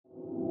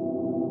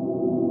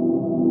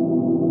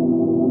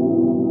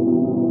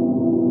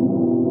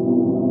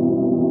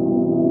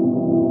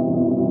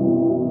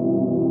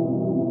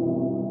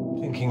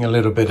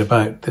little bit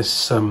about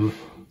this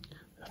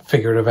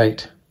figure of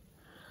 8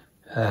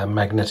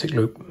 magnetic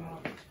loop,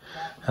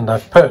 and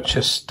I've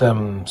purchased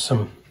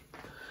some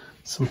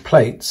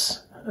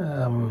plates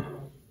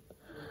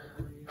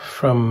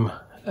from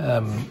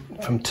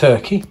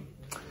Turkey.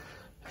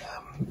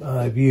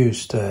 I've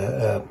used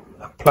a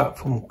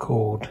platform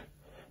called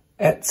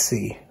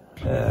Etsy,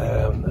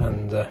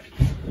 and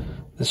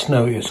the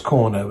Snowiest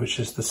Corner, which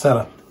is the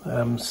seller,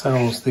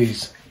 sells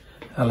these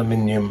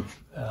aluminium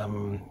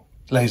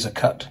laser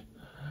cut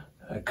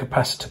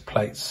capacitor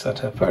plates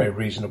at a very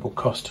reasonable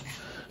cost,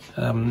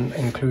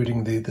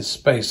 including the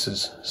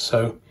spacers.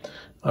 So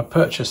I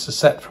purchased a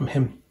set from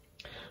him.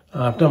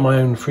 I've done my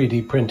own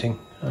 3D printing,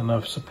 and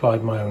I've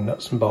supplied my own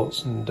nuts and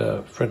bolts and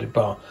threaded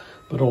bar,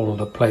 but all of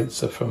the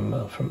plates are from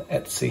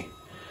Etsy.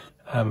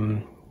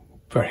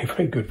 Very,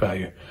 very good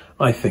value,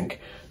 I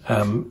think.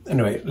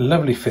 Anyway,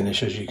 lovely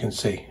finish, as you can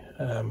see.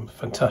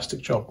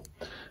 Fantastic job.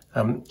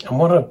 And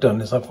what I've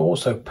done is I've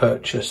also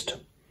purchased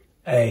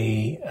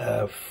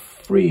a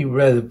 3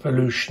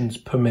 revolutions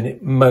per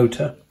minute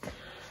motor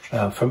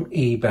from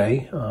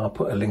eBay. I'll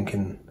put a link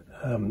in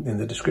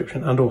the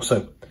description, and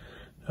also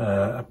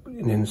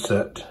an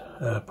insert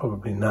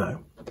probably now.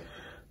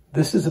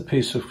 This is a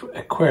piece of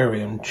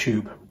aquarium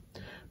tube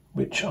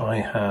which I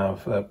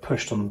have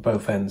pushed on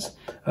both ends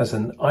as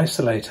an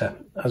isolator,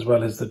 as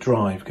well as the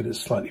drive, because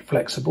it's slightly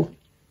flexible.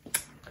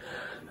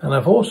 And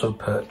I've also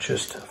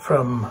purchased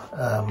from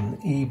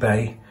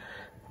eBay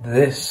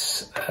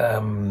this,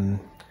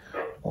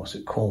 what's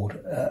it called,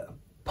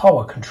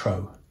 power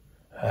control,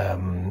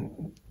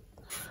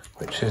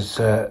 which is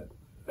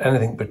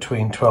anything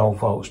between 12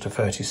 volts to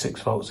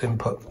 36 volts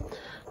input,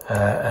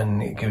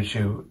 and it gives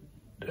you,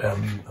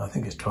 I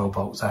think it's 12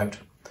 volts out.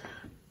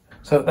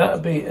 So that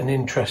would be an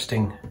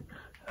interesting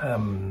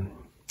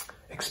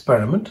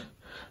experiment,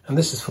 and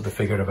this is for the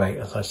figure of 8,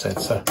 as I said.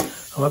 So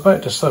I'm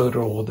about to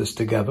solder all this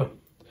together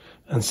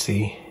and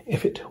see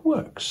if it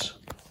works.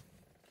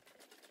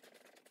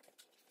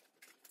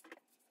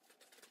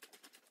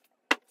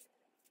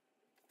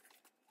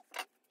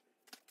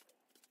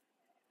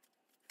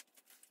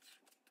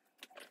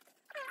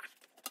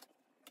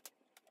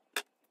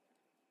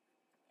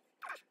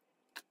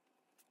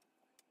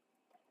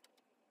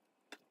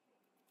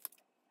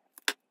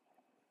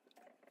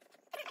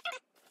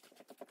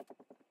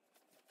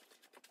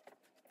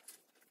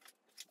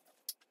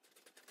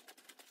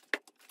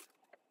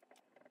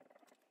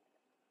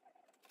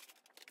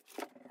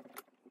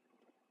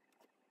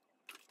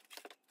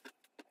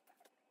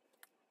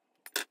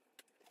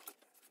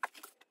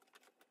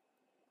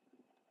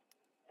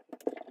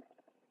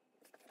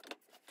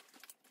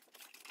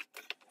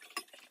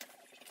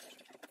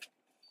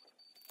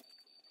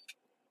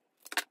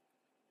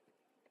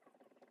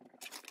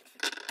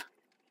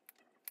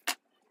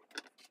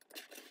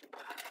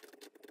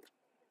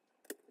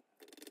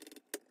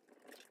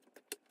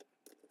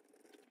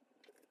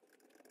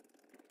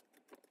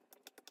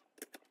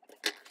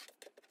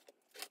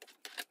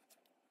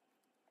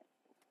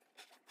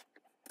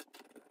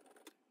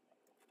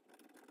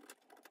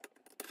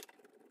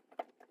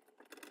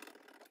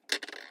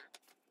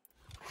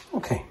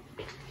 Okay,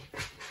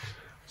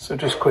 so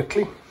just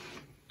quickly,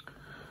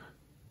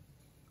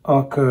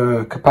 our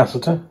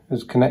capacitor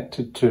is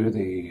connected to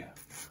the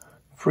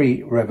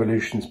 3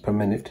 revolutions per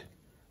minute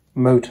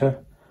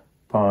motor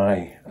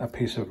by a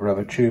piece of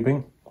rubber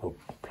tubing or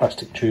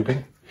plastic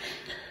tubing.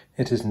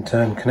 It is in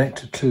turn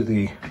connected to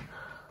the,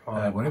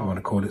 whatever you want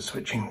to call it,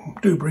 switching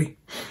doobry.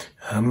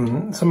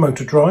 It's a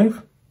motor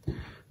drive,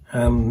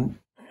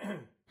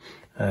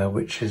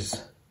 which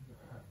is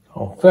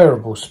of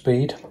variable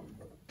speed.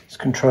 It's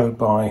controlled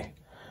by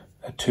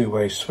a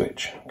 2-way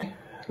switch.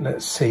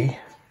 Let's see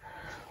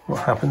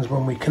what happens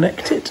when we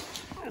connect it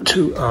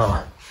to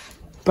our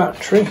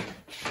battery,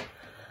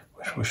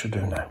 which we should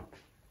do now.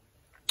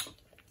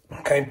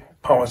 Okay,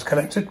 power's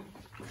connected.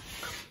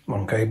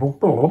 One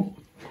cable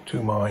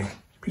to my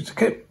piece of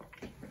kit.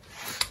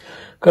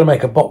 Got to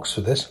make a box for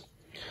this.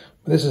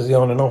 This is the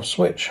on and off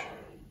switch.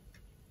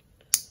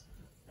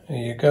 There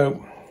you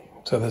go.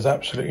 So there's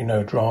absolutely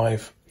no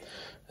drive.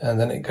 And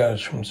then it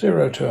goes from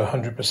 0 to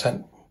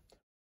 100%.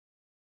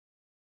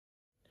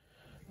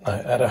 Now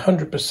at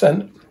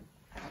 100%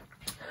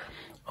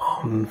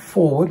 on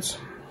forwards,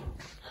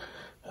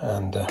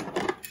 and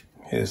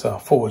here's our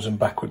forwards and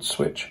backwards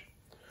switch.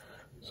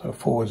 So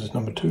forwards is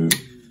number 2.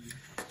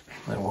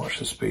 Now watch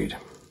the speed.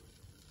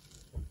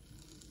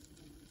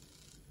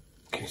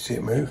 Can you see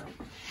it move?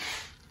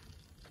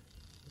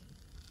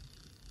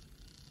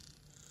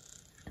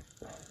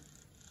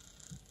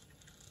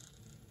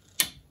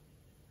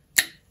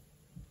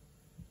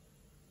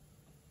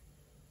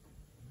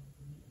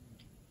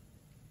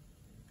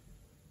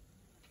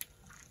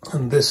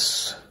 And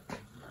this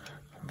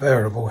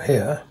variable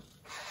here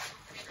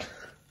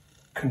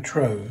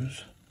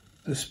controls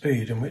the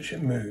speed in which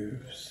it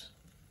moves.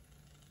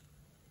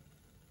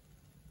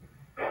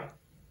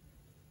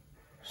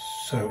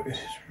 So it is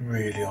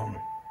really on.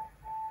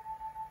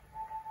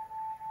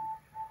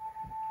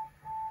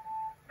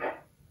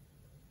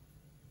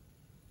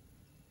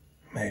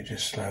 May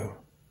just slow.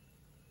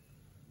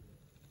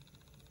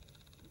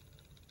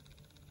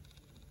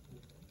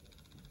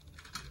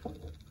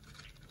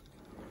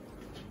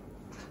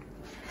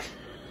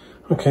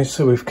 Okay,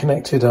 so we've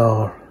connected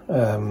our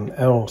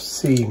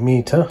LC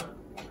meter,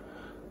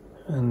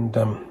 and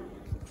I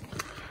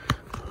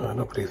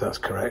don't believe that's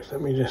correct.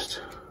 Let me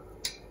just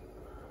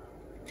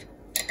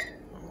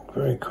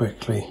very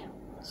quickly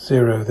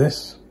zero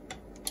this.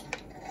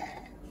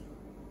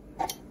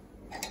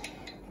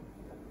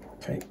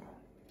 Okay.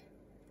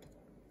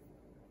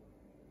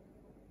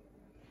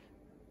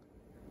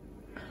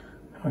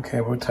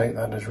 Okay, we'll take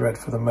that as red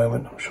for the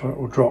moment. I'm sure it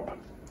will drop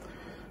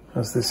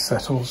as this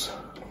settles,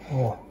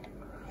 or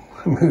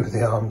move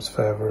the arms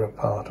further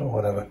apart or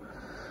whatever.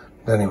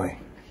 But anyway,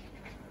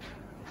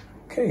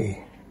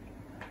 okay,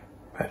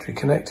 battery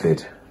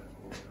connected,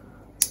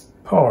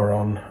 power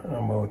on,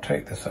 and we'll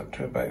take this up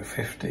to about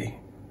 50.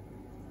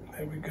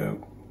 There we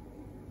go.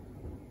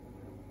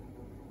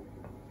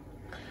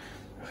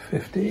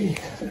 50,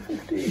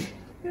 50,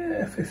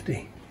 yeah,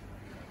 50.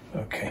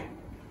 Okay.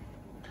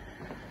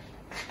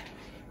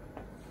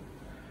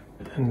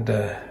 And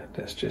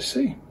let's just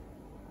see.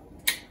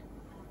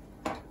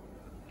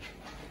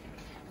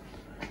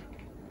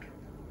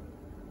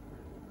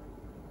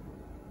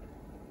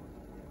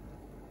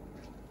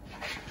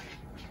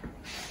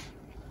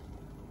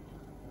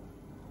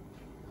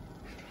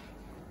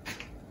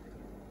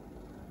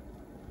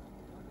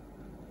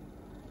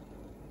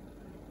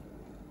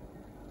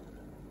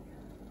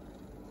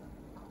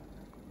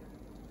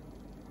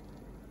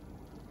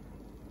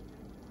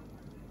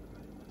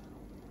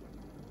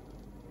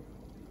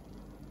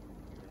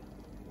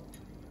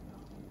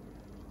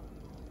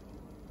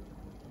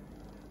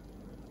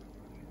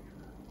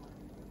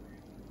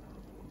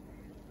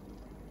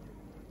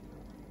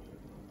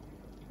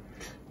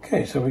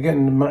 Okay, so we're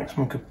getting the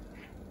maximum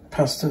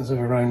capacitance of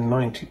around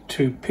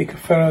 92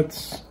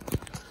 picofarads.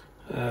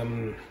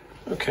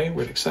 Okay,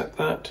 we'll accept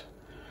that.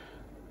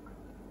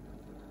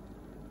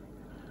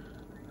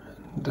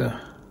 And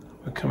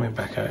we're coming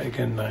back out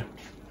again now.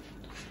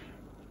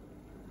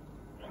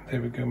 There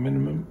we go,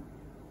 minimum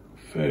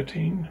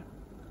 13.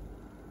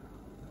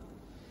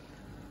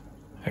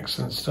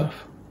 Excellent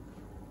stuff.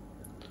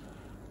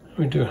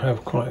 We do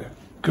have quite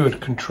good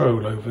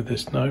control over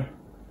this now.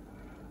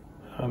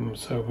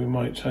 So we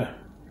might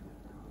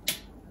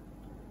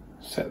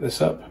set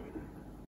this up